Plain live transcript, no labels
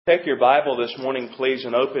Take your Bible this morning, please,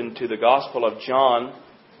 and open to the Gospel of John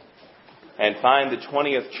and find the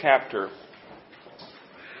 20th chapter.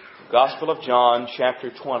 Gospel of John, chapter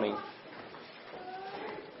 20.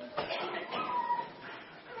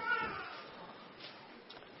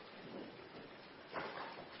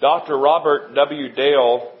 Dr. Robert W.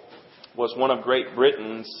 Dale was one of Great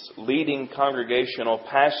Britain's leading congregational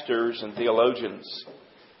pastors and theologians.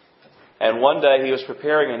 And one day he was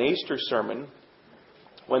preparing an Easter sermon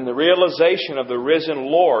when the realization of the risen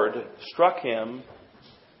Lord struck him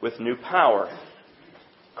with new power.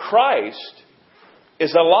 Christ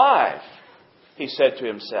is alive, he said to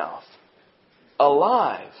himself.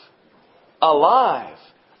 Alive, alive,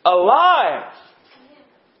 alive.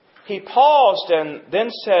 He paused and then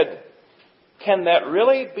said, "Can that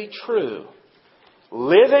really be true?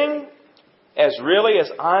 Living as really as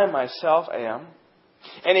I myself am?"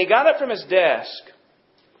 And he got up from his desk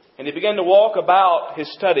and he began to walk about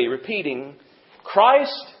his study, repeating,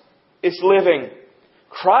 "Christ is living.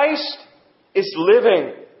 Christ is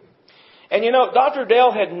living." And you know, Dr.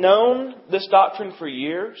 Dale had known this doctrine for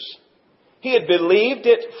years. He had believed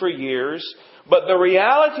it for years. But the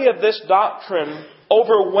reality of this doctrine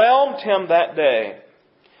overwhelmed him that day.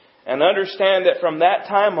 And understand that from that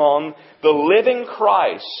time on, the living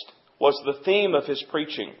Christ was the theme of his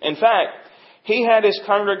preaching. In fact, he had his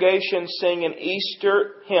congregation sing an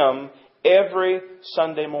Easter hymn every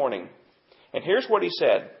Sunday morning. And here's what he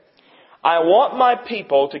said: "I want my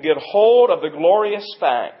people to get hold of the glorious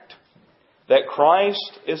fact that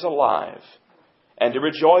Christ is alive and to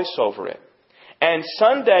rejoice over it. And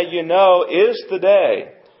Sunday, you know, is the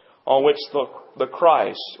day on which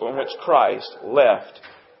Christ left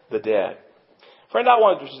the dead." Friend, I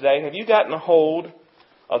wonder today, have you gotten a hold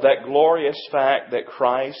of that glorious fact that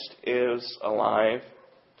Christ is alive?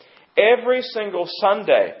 Every single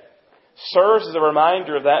Sunday serves as a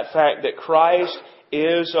reminder of that fact that Christ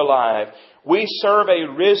is alive. We serve a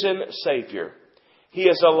risen Savior. He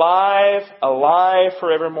is alive, alive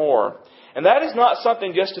forevermore. And that is not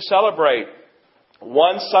something just to celebrate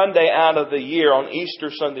one Sunday out of the year on Easter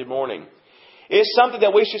Sunday morning. It's something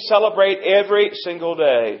that we should celebrate every single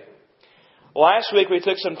day. Last week we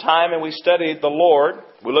took some time and we studied the Lord.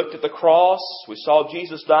 We looked at the cross. We saw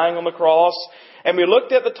Jesus dying on the cross. And we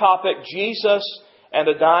looked at the topic, Jesus and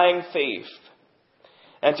the dying thief.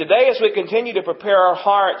 And today, as we continue to prepare our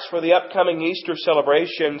hearts for the upcoming Easter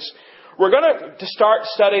celebrations, we're going to start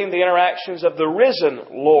studying the interactions of the risen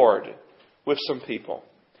Lord with some people.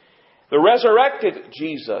 The resurrected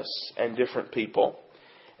Jesus and different people.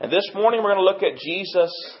 And this morning we're going to look at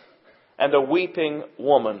Jesus and a weeping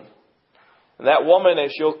woman. And that woman,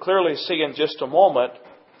 as you'll clearly see in just a moment,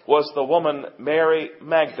 was the woman Mary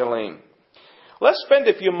Magdalene. Let's spend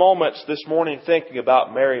a few moments this morning thinking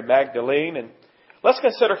about Mary Magdalene. And let's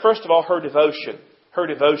consider, first of all, her devotion. Her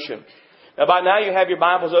devotion. Now, by now you have your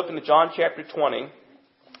Bibles open to John chapter 20.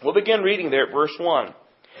 We'll begin reading there at verse 1.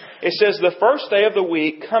 It says, "The first day of the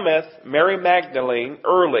week cometh Mary Magdalene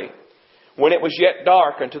early, when it was yet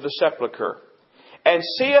dark, unto the sepulchre, and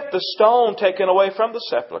seeth the stone taken away from the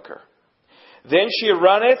sepulchre. Then she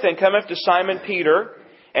runneth and cometh to Simon Peter,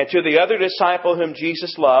 and to the other disciple whom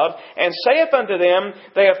Jesus loved, and saith unto them,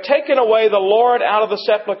 They have taken away the Lord out of the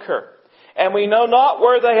sepulchre, and we know not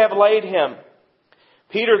where they have laid him.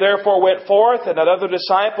 Peter therefore went forth, and that other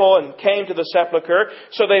disciple, and came to the sepulchre.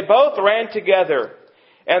 So they both ran together.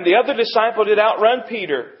 And the other disciple did outrun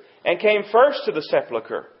Peter, and came first to the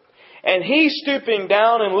sepulchre. And he, stooping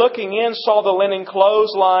down and looking in, saw the linen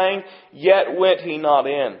clothes lying, yet went he not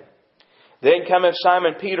in. Then cometh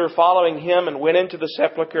Simon Peter following him, and went into the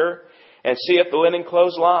sepulchre, and seeth the linen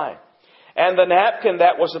clothes lie, and the napkin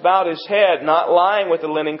that was about his head, not lying with the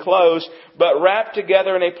linen clothes, but wrapped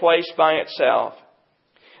together in a place by itself.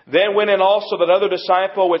 Then went in also that other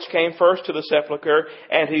disciple which came first to the sepulchre,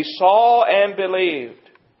 and he saw and believed.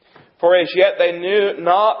 For as yet they knew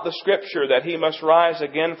not the Scripture, that he must rise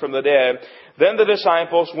again from the dead. Then the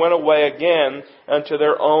disciples went away again unto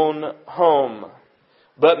their own home.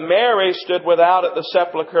 But Mary stood without at the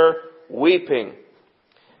sepulchre, weeping."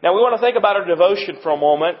 Now we want to think about her devotion for a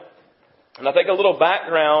moment. And I think a little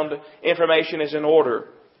background information is in order.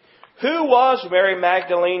 Who was Mary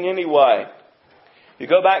Magdalene anyway? You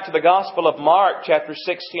go back to the Gospel of Mark, chapter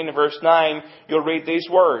 16 and verse 9, you'll read these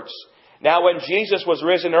words. "Now when Jesus was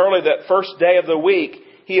risen early that first day of the week,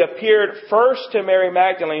 he appeared first to Mary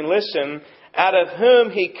Magdalene," listen, "out of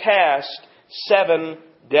whom he cast 7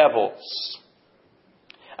 devils."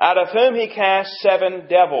 Out of whom he cast 7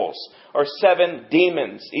 devils, or 7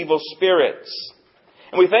 demons, evil spirits.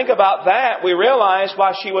 And we think about that, we realize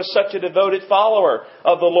why she was such a devoted follower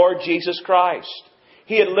of the Lord Jesus Christ.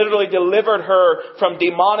 He had literally delivered her from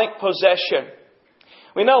demonic possession.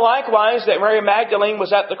 We know likewise that Mary Magdalene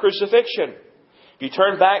was at the crucifixion. If you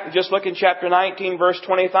turn back and just look in chapter 19, verse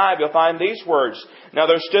 25, you'll find these words. Now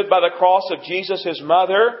there stood by the cross of Jesus his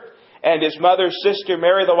mother, and his mother's sister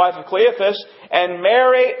Mary, the wife of Cleophas, and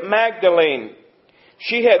Mary Magdalene.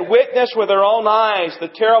 She had witnessed with her own eyes the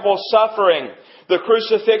terrible suffering, the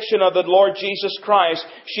crucifixion of the Lord Jesus Christ.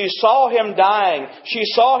 She saw Him dying. She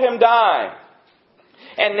saw Him die.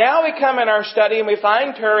 And now we come in our study and we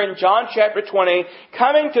find her in John chapter 20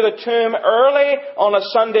 coming to the tomb early on a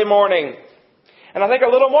Sunday morning. And I think a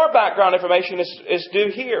little more background information is due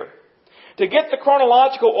here. To get the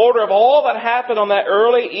chronological order of all that happened on that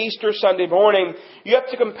early Easter Sunday morning, you have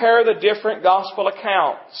to compare the different gospel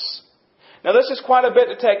accounts. Now this is quite a bit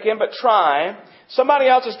to take in, but try. Somebody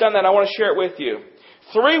else has done that. I want to share it with you.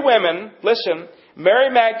 3 women, listen, Mary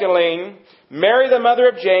Magdalene, Mary the mother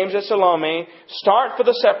of James and Salome, start for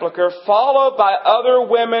the sepulchre, followed by other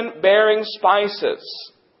women bearing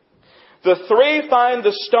spices. The 3 find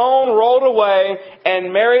the stone rolled away,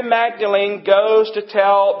 and Mary Magdalene goes to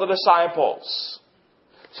tell the disciples.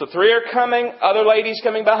 So 3 are coming, other ladies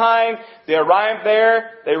coming behind. They arrive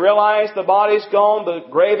there. They realize the body's gone,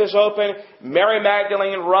 the grave is open. Mary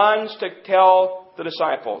Magdalene runs to tell the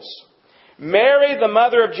disciples. Mary, the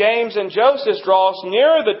mother of James and Joseph, draws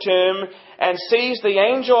nearer the tomb and sees the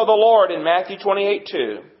angel of the Lord in Matthew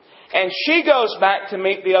 28:2. And she goes back to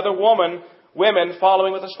meet the other women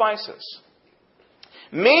following with the spices.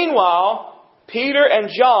 Meanwhile, Peter and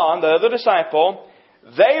John, the other disciple,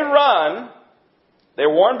 they run. They're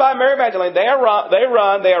warned by Mary Magdalene. They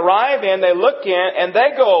run, they arrive in, they look in, and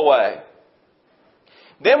they go away.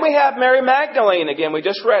 Then we have Mary Magdalene again. We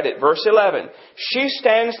just read it. Verse 11. She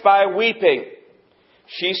stands by weeping.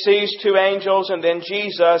 She sees 2 angels and then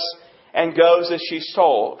Jesus and goes as she's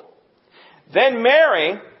told. Then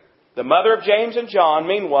Mary, the mother of James and John,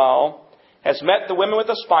 meanwhile, has met the women with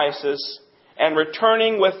the spices, and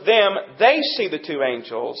returning with them, they see the 2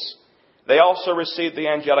 angels. They also receive the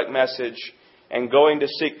angelic message, and going to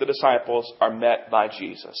seek the disciples are met by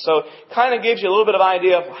Jesus. So it kind of gives you a little bit of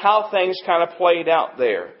idea of how things kind of played out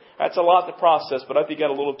there. That's a lot to process, but I think you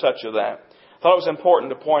got a little touch of that. I thought it was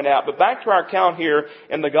important to point out. But back to our account here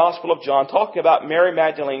in the Gospel of John, talking about Mary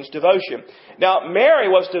Magdalene's devotion. Now, Mary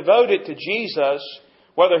was devoted to Jesus,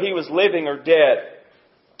 whether He was living or dead.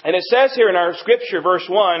 And it says here in our scripture, verse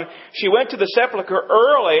 1, she went to the sepulchre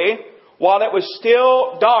early while it was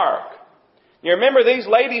still dark. You remember, these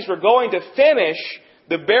ladies were going to finish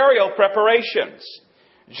the burial preparations.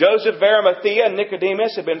 Joseph of Arimathea and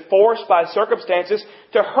Nicodemus had been forced by circumstances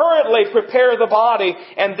to hurriedly prepare the body,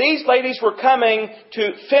 and these ladies were coming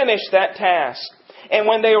to finish that task. And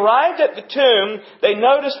when they arrived at the tomb, they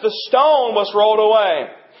noticed the stone was rolled away.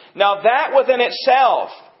 Now that within itself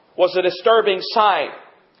was a disturbing sight.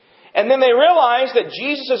 And then they realized that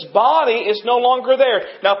Jesus' body is no longer there.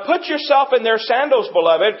 Now put yourself in their sandals,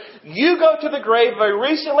 beloved. You go to the grave of a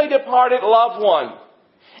recently departed loved one.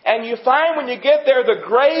 And you find when you get there, the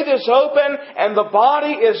grave is open and the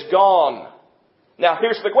body is gone. Now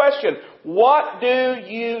here's the question. What do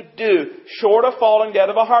you do? Short of falling dead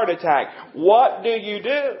of a heart attack, what do you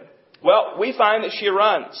do? Well, we find that she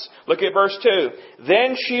runs. Look at verse 2.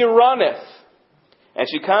 Then she runneth. And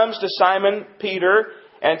she comes to Simon Peter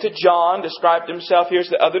and to John, described himself here as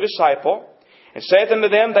the other disciple, and saith unto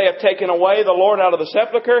them, They have taken away the Lord out of the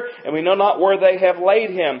sepulchre, and we know not where they have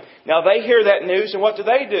laid Him. Now they hear that news, and what do?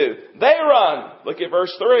 They run. Look at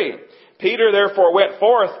verse 3. Peter therefore went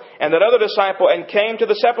forth, and that other disciple, and came to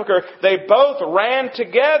the sepulchre. They both ran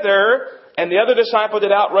together, and the other disciple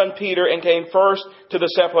did outrun Peter, and came first to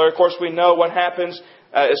the sepulchre. Of course, we know what happens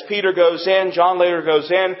as Peter goes in. John later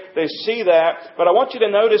goes in. They see that. But I want you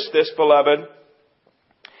to notice this, beloved.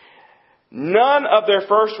 None of their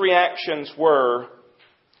first reactions were,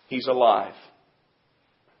 He's alive.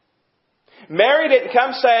 Mary didn't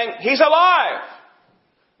come saying, He's alive.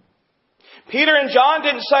 Peter and John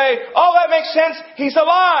didn't say, Oh, that makes sense, He's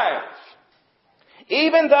alive.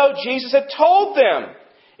 Even though Jesus had told them,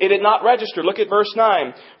 it did not register. Look at verse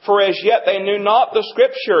 9. For as yet they knew not the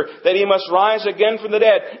Scripture that He must rise again from the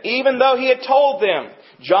dead, even though He had told them.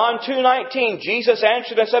 John 2:19, Jesus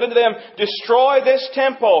answered and said unto them, Destroy this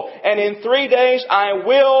temple, and in 3 days I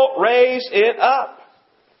will raise it up.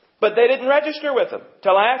 But they didn't register with Him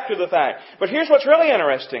till after the fact. But here's what's really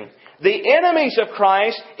interesting. The enemies of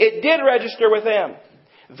Christ, it did register with them.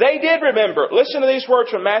 They did remember. Listen to these words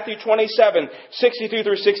from Matthew 27, 62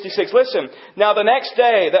 through 66. Listen. Now the next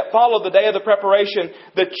day that followed the day of the preparation,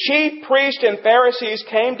 the chief priests and Pharisees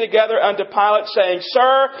came together unto Pilate, saying,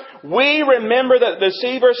 Sir, we remember that the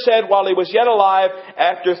deceiver said while he was yet alive,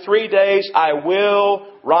 after 3 days I will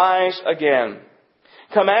rise again.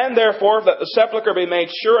 Command therefore that the sepulchre be made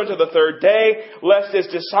sure unto the 3rd day, lest his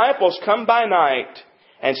disciples come by night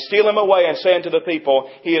and steal him away and say unto the people,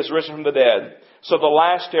 He is risen from the dead. So the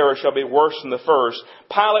last error shall be worse than the first.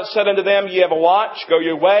 Pilate said unto them, Ye have a watch, go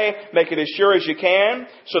your way, make it as sure as you can.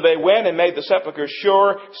 So they went and made the sepulchre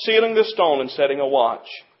sure, sealing the stone and setting a watch.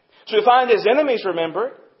 So we find his enemies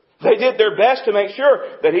remember. They did their best to make sure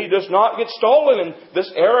that he does not get stolen and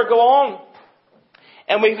this error go on.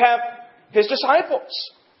 And we have his disciples.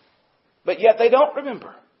 But yet they don't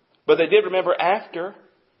remember. But they did remember after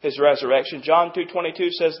his resurrection. John 2:22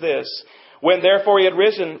 says this, When therefore he had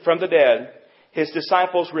risen from the dead, his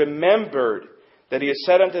disciples remembered that he had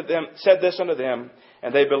said this unto them,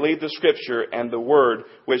 and they believed the Scripture and the word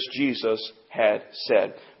which Jesus had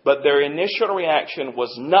said. But their initial reaction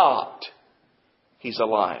was not, He's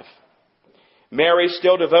alive. Mary,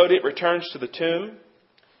 still devoted, returns to the tomb.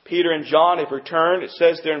 Peter and John have returned, it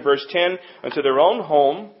says there in verse 10, unto their own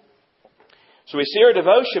home. So we see her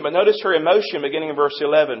devotion, but notice her emotion beginning in verse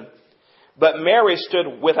 11. But Mary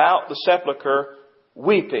stood without the sepulchre,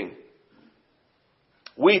 weeping.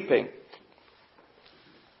 Weeping.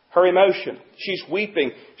 Her emotion. She's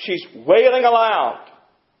weeping. She's wailing aloud.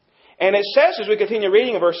 And it says, as we continue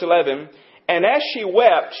reading in verse 11, and as she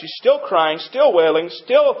wept, she's still crying, still wailing,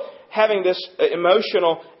 still having this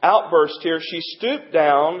emotional outburst here, she stooped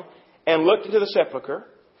down and looked into the sepulchre,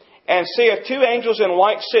 and seeth 2 angels in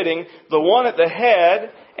white sitting, the one at the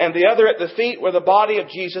head and the other at the feet where the body of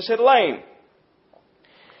Jesus had lain.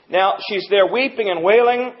 Now, she's there weeping and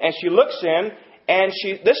wailing, and she looks in, and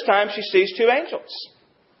this time she sees 2 angels.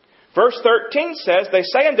 Verse 13 says, They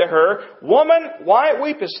say unto her, Woman, why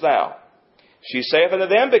weepest thou? She saith unto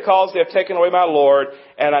them, Because they have taken away my Lord,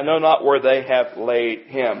 and I know not where they have laid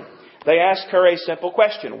him. They ask her a simple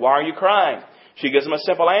question. Why are you crying? She gives them a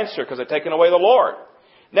simple answer, because they've taken away the Lord.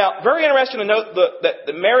 Now, very interesting to note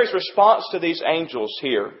that Mary's response to these angels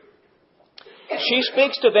here. She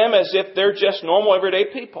speaks to them as if they're just normal, everyday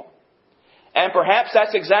people. And perhaps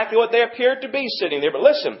that's exactly what they appeared to be sitting there. But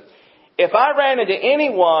listen, if I ran into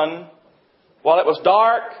anyone while it was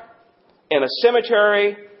dark, in a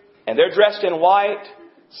cemetery, and they're dressed in white,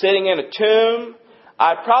 sitting in a tomb,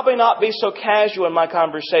 I'd probably not be so casual in my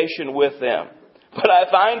conversation with them. But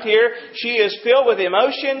I find here, she is filled with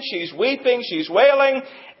emotion, she's weeping, she's wailing,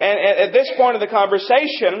 and at this point of the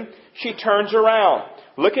conversation, she turns around.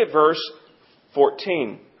 Look at verse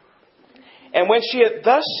 14. And when she had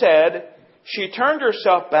thus said, she turned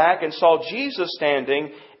herself back and saw Jesus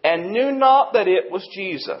standing, and knew not that it was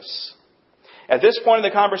Jesus. At this point in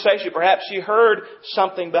the conversation, perhaps she heard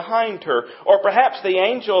something behind her. Or perhaps the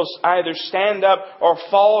angels either stand up or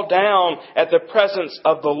fall down at the presence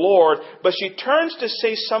of the Lord. But she turns to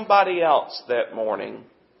see somebody else that morning.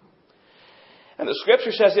 And the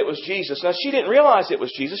Scripture says it was Jesus. Now, she didn't realize it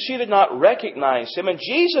was Jesus. She did not recognize Him. And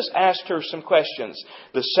Jesus asked her some questions.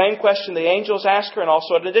 The same question the angels asked her, and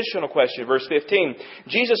also an additional question. Verse 15.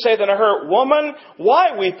 Jesus saith unto her, Woman,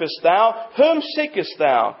 why weepest thou? Whom seekest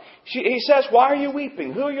thou? He says, Why are you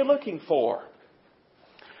weeping? Who are you looking for?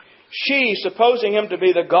 She, supposing him to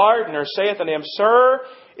be the gardener, saith unto him, Sir,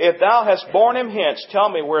 if thou hast borne him hence, tell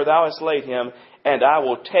me where thou hast laid him, and I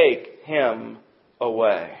will take him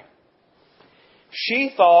away.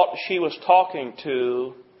 She thought she was talking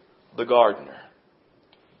to the gardener.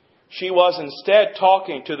 She was instead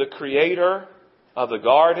talking to the creator of the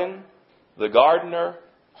garden, the gardener,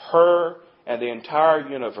 her, and the entire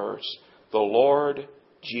universe, the Lord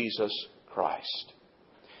Jesus Christ.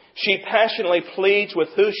 She passionately pleads with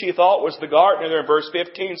who she thought was the gardener there in verse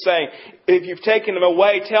 15, saying, If you've taken him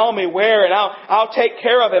away, tell me where, and I'll take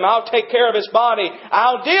care of him. I'll take care of his body.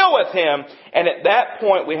 I'll deal with him. And at that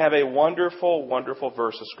point, we have a wonderful, wonderful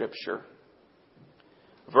verse of Scripture.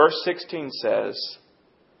 Verse 16 says,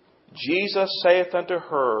 Jesus saith unto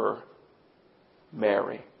her,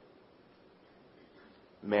 Mary.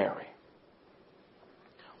 Mary.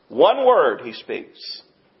 One word he speaks.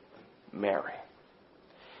 Mary.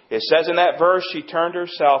 It says in that verse, she turned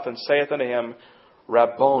herself and saith unto him,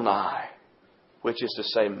 Rabboni, which is to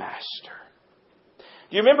say, Master.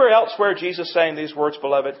 Do you remember elsewhere Jesus saying these words,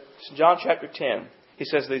 beloved? It's in John chapter 10. He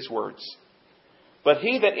says these words. But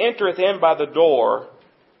he that entereth in by the door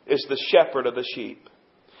is the shepherd of the sheep.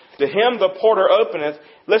 To him the porter openeth,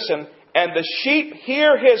 listen, and the sheep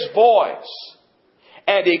hear his voice.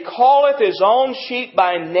 And He calleth His own sheep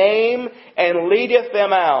by name, and leadeth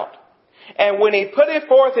them out. And when He putteth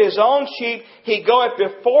forth His own sheep, He goeth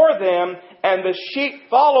before them, and the sheep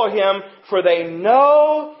follow Him, for they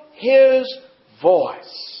know His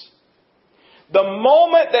voice. The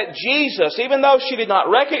moment that Jesus, even though she did not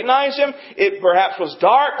recognize Him, it perhaps was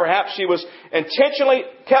dark, perhaps she was intentionally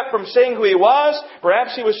kept from seeing who He was,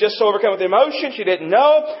 perhaps she was just so overcome with emotion she didn't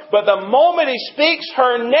know, but the moment He speaks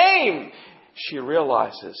her name, she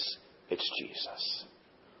realizes it's Jesus.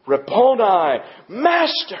 Rabboni,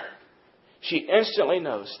 Master. She instantly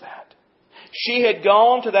knows that. She had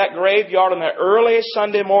gone to that graveyard on that earliest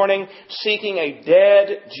Sunday morning seeking a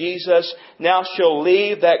dead Jesus. Now she'll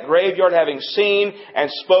leave that graveyard having seen and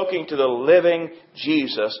spoken to the living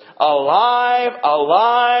Jesus. Alive,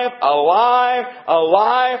 alive, alive,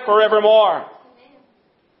 alive forevermore.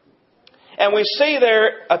 And we see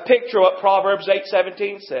there a picture of what Proverbs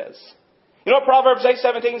 8:17 says. You know what Proverbs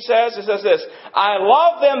 8:17 says? It says this, I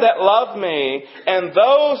love them that love me, and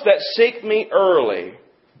those that seek me early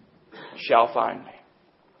shall find me.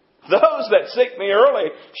 Those that seek me early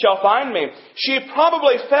shall find me. She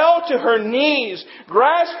probably fell to her knees,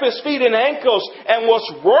 grasped His feet and ankles, and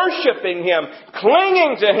was worshiping Him,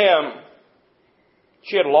 clinging to Him.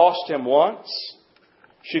 She had lost Him once.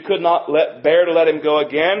 She could not bear to let Him go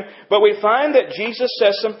again. But we find that Jesus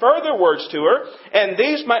says some further words to her. And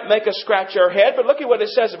these might make us scratch our head. But look at what it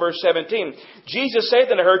says in verse 17. Jesus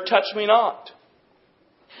saith unto her, touch me not.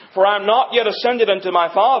 For I am not yet ascended unto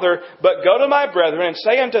my Father, but go to my brethren and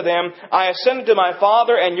say unto them, I ascended to my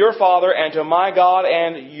Father and your Father, and to my God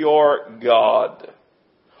and your God.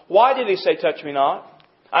 Why did He say, touch me not?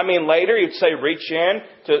 I mean, later He'd say, reach in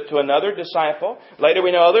to another disciple. Later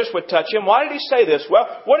we know others would touch Him. Why did He say this?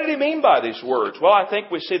 Well, what did He mean by these words? Well, I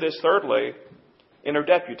think we see this thirdly in her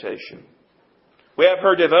deputation. We have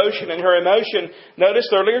her devotion and her emotion. Notice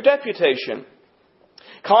thirdly her deputation.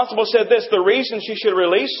 Constable said this, the reason she should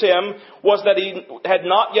release Him was that He had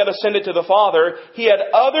not yet ascended to the Father. He had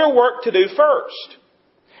other work to do first.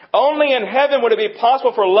 Only in heaven would it be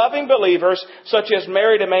possible for loving believers such as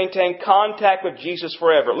Mary to maintain contact with Jesus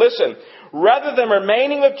forever. Listen, rather than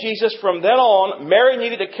remaining with Jesus from then on, Mary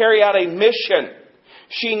needed to carry out a mission.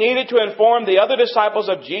 She needed to inform the other disciples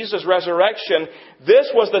of Jesus' resurrection.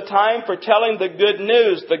 This was the time for telling the good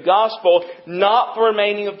news, the gospel, not for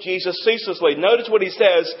remaining with Jesus ceaselessly. Notice what He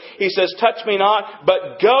says. He says, touch me not,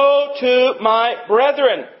 but go to my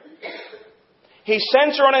brethren. He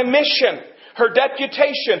sends her on a mission. Her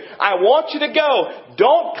deputation. I want you to go.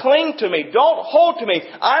 Don't cling to me. Don't hold to me.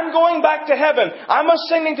 I'm going back to heaven. I'm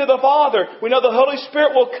ascending to the Father. We know the Holy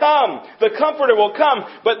Spirit will come. The Comforter will come.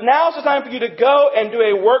 But now's the time for you to go and do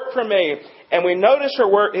a work for me. And we notice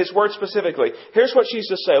His word specifically. Here's what she's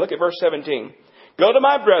to say. Look at verse 17. Go to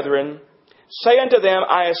my brethren. Say unto them,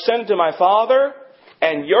 I ascend to my Father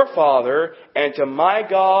and your Father, and to my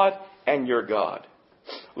God and your God.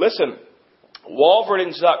 Listen. Walvoord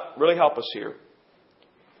and Zuck really help us here.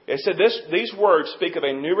 It said these words speak of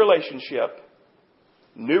a new relationship,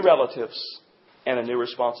 new relatives, and a new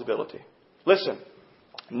responsibility. Listen,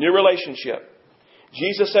 new relationship.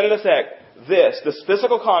 Jesus said in effect, this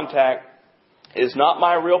physical contact is not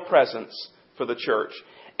my real presence for the church.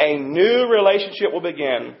 A new relationship will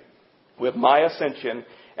begin with my ascension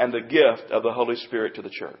and the gift of the Holy Spirit to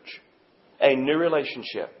the church. A new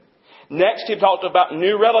relationship. Next, He talked about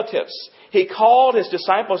new relatives. He called His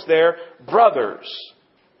disciples there brothers.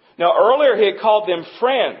 Now, earlier He had called them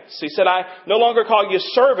friends. He said, I no longer call you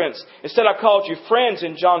servants. Instead, I've called you friends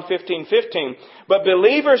in John 15:15. But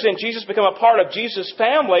believers in Jesus become a part of Jesus'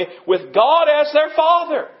 family with God as their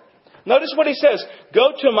Father. Notice what He says.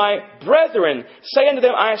 Go to my brethren. Say unto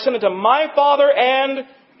them, I ascend unto my Father and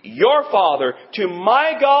your Father. To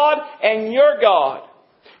my God and your God.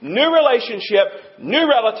 New relationship, new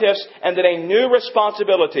relatives, and then a new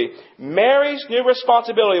responsibility. Mary's new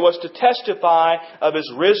responsibility was to testify of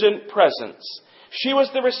His risen presence. She was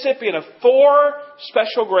the recipient of 4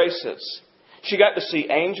 special graces. She got to see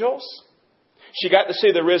angels. She got to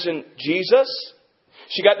see the risen Jesus.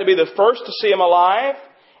 She got to be the first to see Him alive.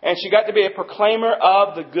 And she got to be a proclaimer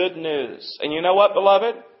of the good news. And you know what,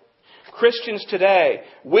 beloved? Christians today,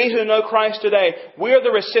 we who know Christ today, we are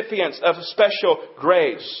the recipients of a special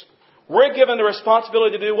grace. We're given the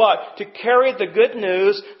responsibility to do what? To carry the good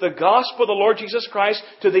news, the gospel of the Lord Jesus Christ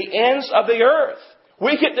to the ends of the earth.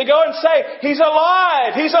 We get to go and say, He's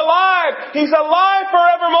alive! He's alive! He's alive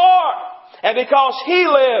forevermore! And because He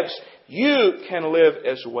lives, you can live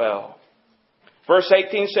as well. Verse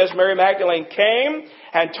 18 says, Mary Magdalene came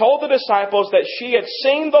and told the disciples that she had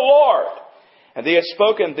seen the Lord, And they had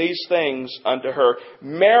spoken these things unto her.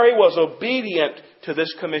 Mary was obedient to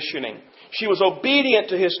this commissioning. She was obedient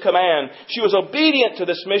to His command. She was obedient to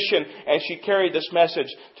this mission, and she carried this message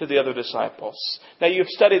to the other disciples. Now you've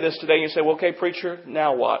studied this today and you say, well, okay, preacher,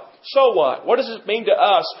 now what? So what? What does it mean to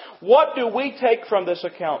us? What do we take from this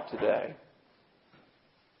account today?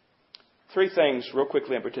 3 things real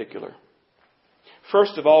quickly in particular.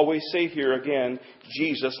 First of all, we see here again,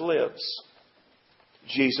 Jesus lives.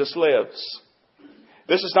 Jesus lives.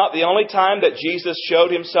 This is not the only time that Jesus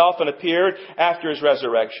showed Himself and appeared after His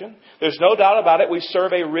resurrection. There's no doubt about it. We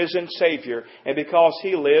serve a risen Savior. And because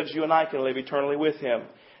He lives, you and I can live eternally with Him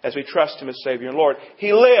as we trust Him as Savior and Lord.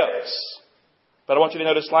 He lives. But I want you to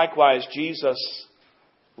notice likewise, Jesus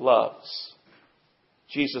loves.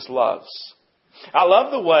 Jesus loves. I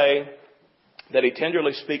love the way that He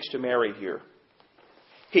tenderly speaks to Mary here.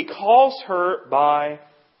 He calls her by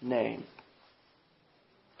name.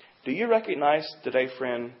 Do you recognize today,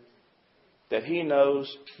 friend, that He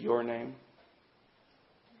knows your name?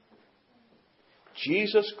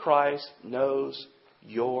 Jesus Christ knows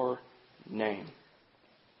your name.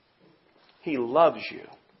 He loves you.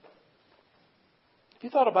 Have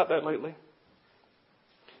you thought about that lately?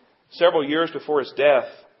 Several years before His death,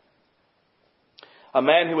 a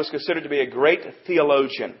man who was considered to be a great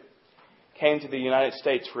theologian came to the United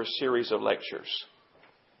States for a series of lectures.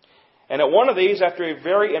 And at one of these, after a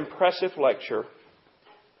very impressive lecture,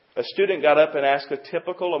 a student got up and asked a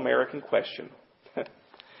typical American question.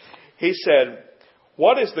 He said,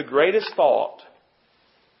 "What is the greatest thought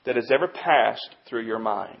that has ever passed through your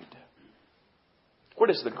mind?" What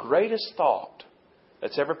is the greatest thought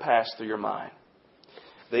that's ever passed through your mind?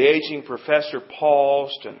 The aging professor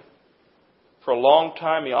paused, and for a long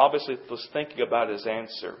time he obviously was thinking about his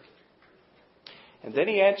answer. And then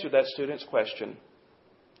he answered that student's question.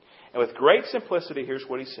 And with great simplicity, here's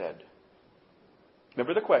what he said.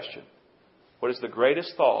 Remember the question. What is the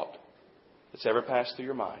greatest thought that's ever passed through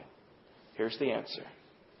your mind? Here's the answer.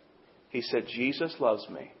 He said, Jesus loves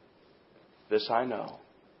me. This I know,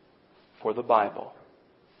 for the Bible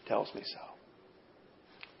tells me so.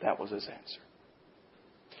 That was his answer.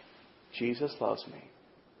 Jesus loves me.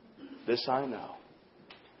 This I know,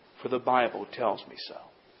 for the Bible tells me so.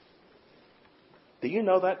 Do you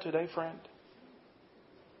know that today, friend?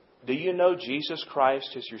 Do you know Jesus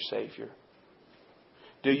Christ is your Savior?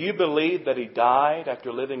 Do you believe that He died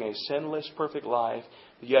after living a sinless, perfect life,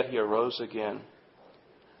 yet He arose again?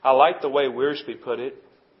 I like the way Wiersbe put it.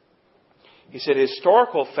 He said,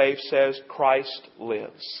 historical faith says Christ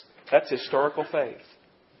lives. That's historical faith.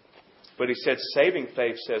 But he said, saving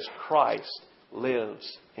faith says Christ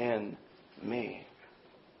lives in me.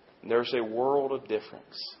 And there's a world of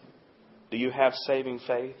difference. Do you have saving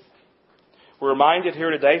faith? We're reminded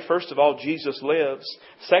here today, first of all, Jesus lives.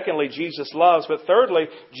 Secondly, Jesus loves. But thirdly,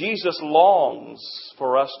 Jesus longs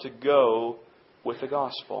for us to go with the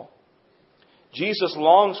gospel. Jesus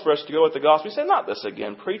longs for us to go with the gospel. You say, not this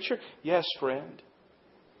again, preacher. Yes, friend.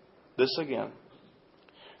 This again.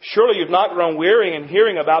 Surely you've not grown weary in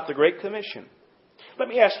hearing about the Great Commission. Let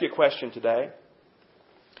me ask you a question today.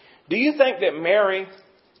 Do you think that Mary,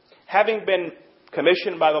 having been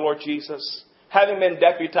commissioned by the Lord Jesus, having been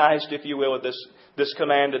deputized, if you will, with this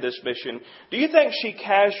command of this mission, do you think she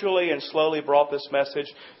casually and slowly brought this message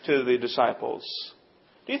to the disciples?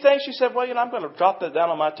 Do you think she said, well, I'm going to drop that down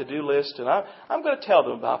on my to-do list and I'm going to tell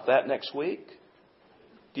them about that next week?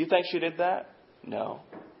 Do you think she did that? No.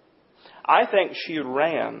 I think she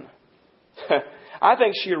ran. I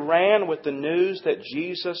think she ran with the news that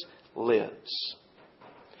Jesus lives.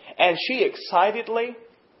 And she excitedly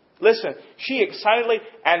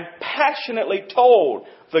and passionately told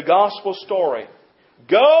the gospel story.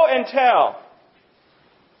 Go and tell.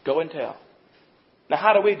 Go and tell. Now,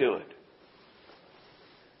 how do we do it?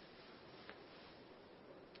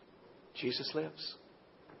 Jesus lives.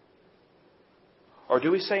 Or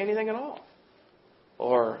do we say anything at all?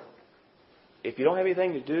 Or if you don't have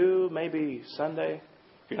anything to do, maybe Sunday,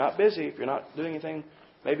 if you're not busy, if you're not doing anything,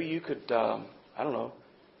 maybe you could,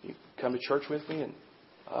 you come to church with me, and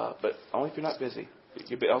but only if you're not busy.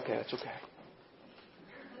 Okay, that's okay.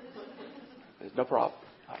 No problem.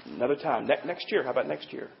 Another time. Next year. How about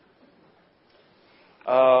next year?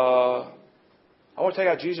 I want to tell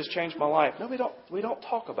you how Jesus changed my life. No, we don't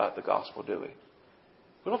talk about the gospel, do we?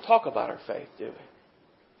 We don't talk about our faith, do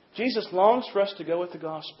we? Jesus longs for us to go with the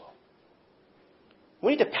gospel.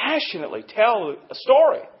 We need to passionately tell a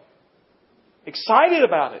story. Excited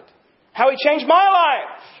about it. How He changed my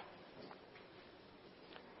life.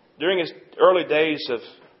 During his early days of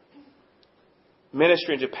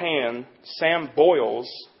ministry in Japan, Sam Boyles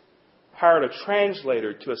hired a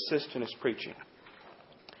translator to assist in his preaching.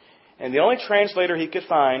 And the only translator he could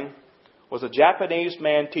find was a Japanese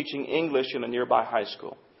man teaching English in a nearby high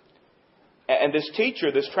school. And this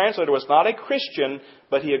teacher, this translator, was not a Christian,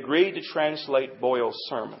 but he agreed to translate Boyle's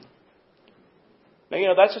sermon.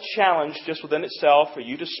 Now, that's a challenge just within itself for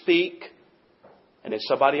you to speak, and then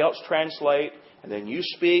somebody else translate, and then you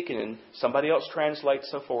speak, and then somebody else translates,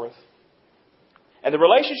 so forth. And the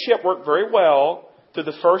relationship worked very well through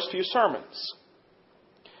the first few sermons.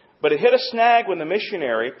 But it hit a snag when the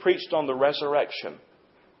missionary preached on the resurrection.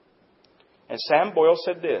 And Sam Boyle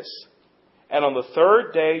said this, "And on the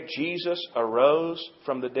third day, Jesus arose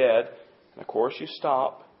from the dead." And of course, you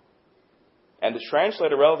stop. And the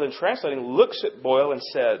translator, rather than translating, looks at Boyle and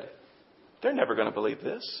said, "They're never going to believe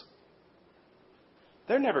this.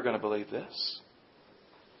 They're never going to believe this."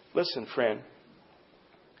 Listen, friend.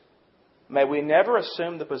 May we never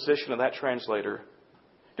assume the position of that translator,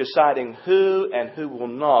 deciding who and who will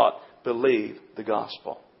not believe the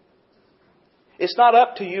gospel. It's not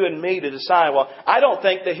up to you and me to decide, well, I don't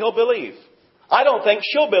think that he'll believe. I don't think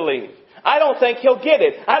she'll believe. I don't think he'll get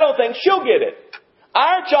it. I don't think she'll get it.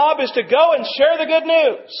 Our job is to go and share the good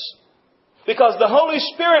news. Because the Holy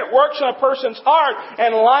Spirit works in a person's heart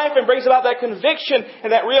and life and brings about that conviction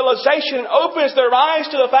and that realization and opens their eyes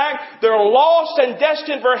to the fact they're lost and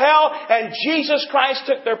destined for hell and Jesus Christ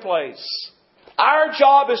took their place. Our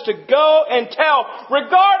job is to go and tell,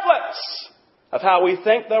 regardless of how we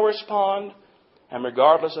think they'll respond and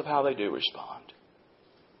regardless of how they do respond.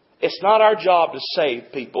 It's not our job to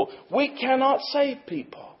save people. We cannot save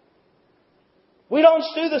people. We don't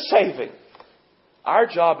do the saving. Our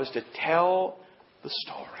job is to tell the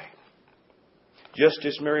story. Just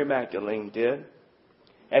as Mary Magdalene did.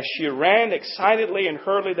 As she ran excitedly and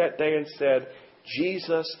hurriedly that day and said,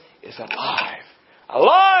 "Jesus is alive.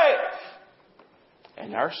 Alive!"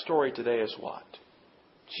 And our story today is what?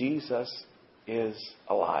 Jesus is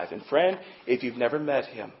alive. And friend, if you've never met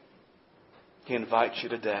Him, He invites you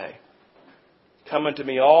today. "Come unto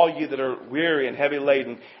me, all you that are weary and heavy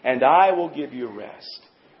laden, and I will give you rest.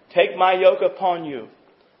 Take my yoke upon you.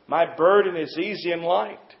 My burden is easy and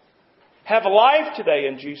light." Have life today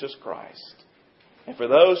in Jesus Christ. And for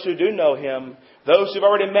those who do know Him, those who've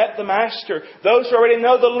already met the Master, those who already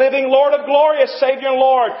know the living Lord of glory as Savior and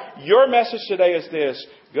Lord, your message today is this: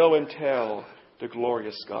 go and tell the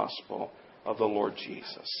glorious gospel of the Lord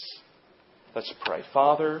Jesus. Let's pray.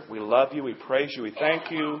 Father, we love you, we praise you, we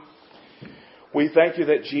thank you. We thank you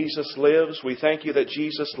that Jesus lives. We thank you that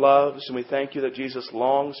Jesus loves. And we thank you that Jesus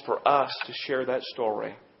longs for us to share that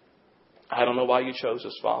story. I don't know why you chose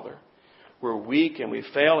us, Father. We're weak and we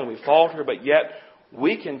fail and we falter, but yet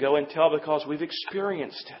we can go and tell because we've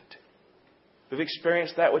experienced it. We've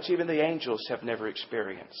experienced that which even the angels have never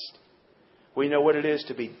experienced. We know what it is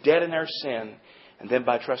to be dead in our sin and then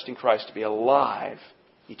by trusting Christ to be alive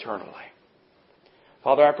eternally.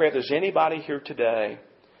 Father, I pray if there's anybody here today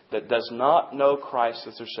that does not know Christ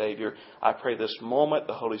as their Savior, I pray this moment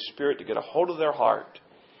the Holy Spirit to get a hold of their heart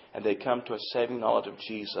and they come to a saving knowledge of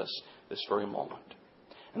Jesus this very moment.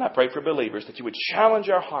 And I pray for believers that you would challenge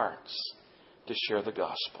our hearts to share the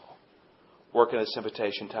gospel. Work in this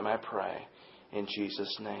invitation time, I pray. In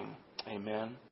Jesus' name, amen.